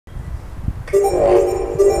Yo,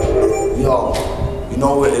 you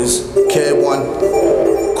know what it is.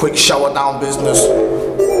 K1, quick shower down business.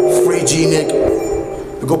 3G Nick.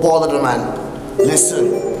 Big up all of them, man.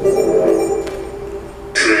 Listen.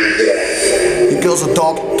 Your girl's a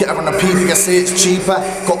dog, get her on a PD, I say it's cheaper.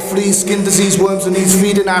 Got fleas, skin disease, worms and needs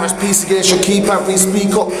feeding. RSP, against your keeper, please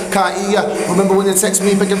speak up, can't hear ya. Remember when you text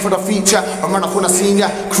me begging for the feature? I ran off when I seen ya,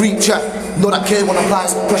 creature. Know that K1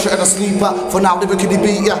 applies, pressure and a sleeper. For now, lyrically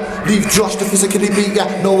beat ya. Leave Josh to physically beat ya.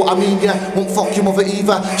 Know what I mean, yeah? Won't fuck your mother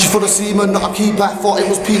either. She's full of semen, not a keeper. Thought it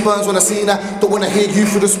was Pete Burns when I seen her. Don't wanna hear you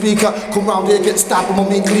through the speaker. Come round here, get stabbed with my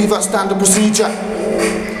meat cleaver. Standard procedure.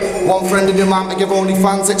 One friend in your man to give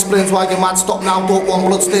OnlyFans. Explains why you're mad, stop now, don't want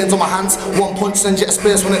blood stains on my hands. One punch sends you to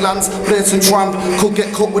space when it lands. Blades and tramp, could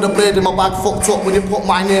get cut with a blade in my bag. Fucked up when you put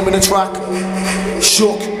my name in a track.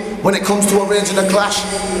 Shook when it comes to arranging a clash.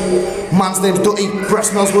 Man's name's Dutty, breath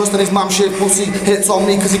smells worse than his mum shaved pussy. Hits on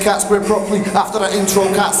me cause he can't spray properly. After that intro,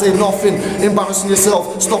 can't say nothing. Embarrassing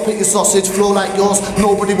yourself, stop it your sausage. Flow like yours,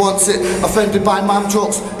 nobody wants it. Offended by man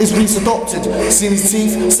jokes, his Reese adopted. Seen his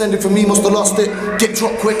teeth, sending for me, must have lost it. Get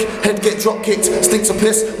dropped quick, head get drop kicked. Stinks of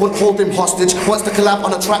piss, won't hold him hostage. Wants to collab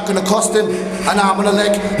on a track, gonna cost him an arm and a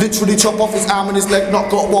leg. Literally chop off his arm and his leg.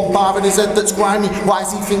 Not got one bar in his head that's grimy. Why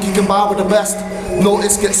does he think he can bar with the best?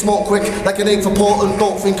 Notice, get smoked quick, like an egg for Portland.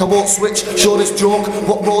 Don't think I won't switch, show this joke.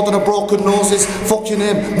 What road on a broken nose is? Fuck your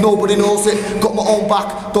name, nobody knows it. Got my own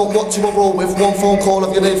back, don't watch you a roll with. One phone call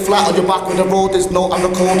if you laid flat on your back with the road is no and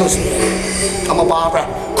recorders. I'm a barber,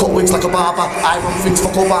 cut wigs like a barber. I run things for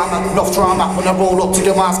Obama, enough drama. When I roll up to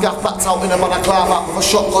your mask, gaff bats out in a balaclava. With a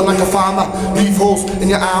shotgun like a farmer, leave holes in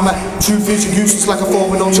your armour. Truth is you're useless like a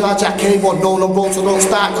phone with no charger. K1, no road so don't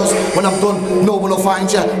start. Cause when I'm done, no one will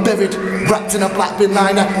find you. Buried, wrapped in a black bin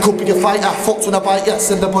liner. Could be a fighter, fucked when I bite ya.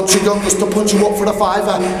 Send a bunch of youngers to punch you up for the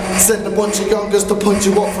fiver. Send a bunch of youngers to punch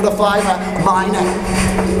you up for the fiver. Minor.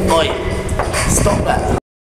 Oi, stop that.